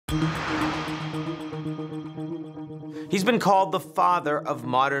He's been called the father of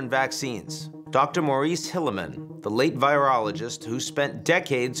modern vaccines. Dr. Maurice Hilleman, the late virologist who spent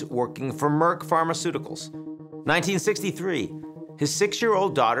decades working for Merck Pharmaceuticals. 1963, his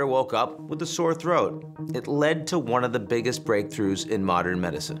 6-year-old daughter woke up with a sore throat. It led to one of the biggest breakthroughs in modern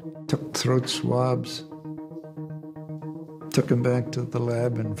medicine. Took throat swabs, took them back to the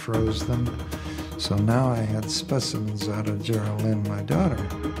lab and froze them. So now I had specimens out of Geraldine, my daughter.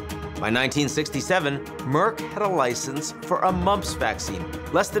 By 1967, Merck had a license for a mumps vaccine,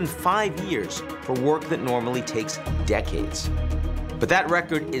 less than 5 years for work that normally takes decades. But that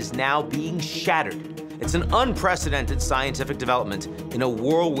record is now being shattered. It's an unprecedented scientific development in a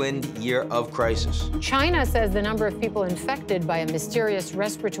whirlwind year of crisis. China says the number of people infected by a mysterious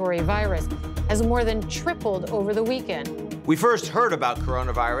respiratory virus has more than tripled over the weekend. We first heard about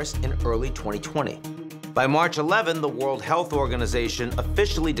coronavirus in early 2020. By March 11, the World Health Organization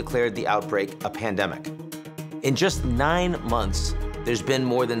officially declared the outbreak a pandemic. In just 9 months, there's been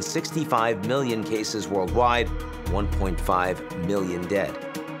more than 65 million cases worldwide, 1.5 million dead.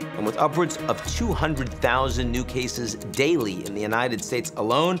 And with upwards of 200,000 new cases daily in the United States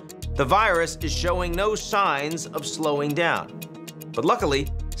alone, the virus is showing no signs of slowing down. But luckily,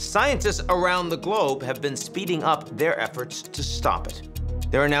 scientists around the globe have been speeding up their efforts to stop it.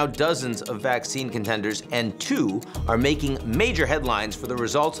 There are now dozens of vaccine contenders, and 2 are making major headlines for the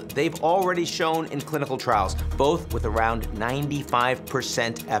results they've already shown in clinical trials, both with around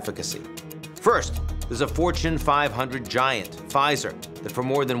 95% efficacy. First, there's a Fortune 500 giant, Pfizer, that for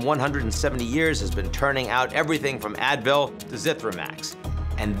more than 170 years has been turning out everything from Advil to Zithromax.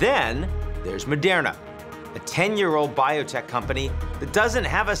 And then there's Moderna, a 10-year-old biotech company that doesn't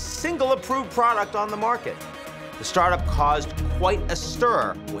have a single approved product on the market. The startup caused quite a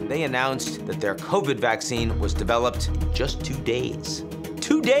stir when they announced that their COVID vaccine was developed in just 2 days.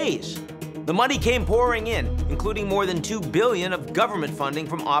 2 days! The money came pouring in, including more than $2 billion of government funding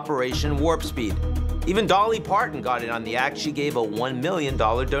from Operation Warp Speed. Even Dolly Parton got in on the act. She gave a $1 million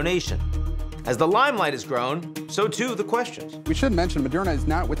donation. As the limelight has grown, so too the questions. We should mention Moderna is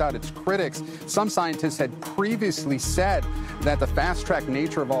not without its critics. Some scientists had previously said that the fast-track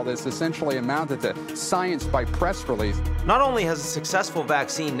nature of all this essentially amounted to science by press release. Not only has a successful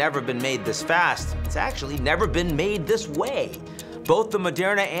vaccine never been made this fast, it's actually never been made this way. Both the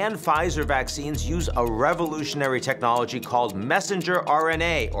Moderna and Pfizer vaccines use a revolutionary technology called messenger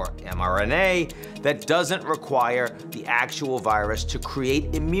RNA, or mRNA, that doesn't require the actual virus to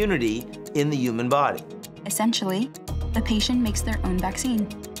create immunity in the human body. Essentially, the patient makes their own vaccine.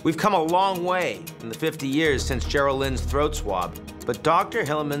 We've come a long way in the 50 years since Geraldine's throat swab, but Dr.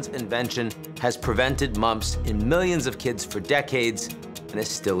 Hilleman's invention has prevented mumps in millions of kids for decades and is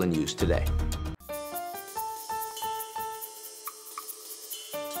still in use today.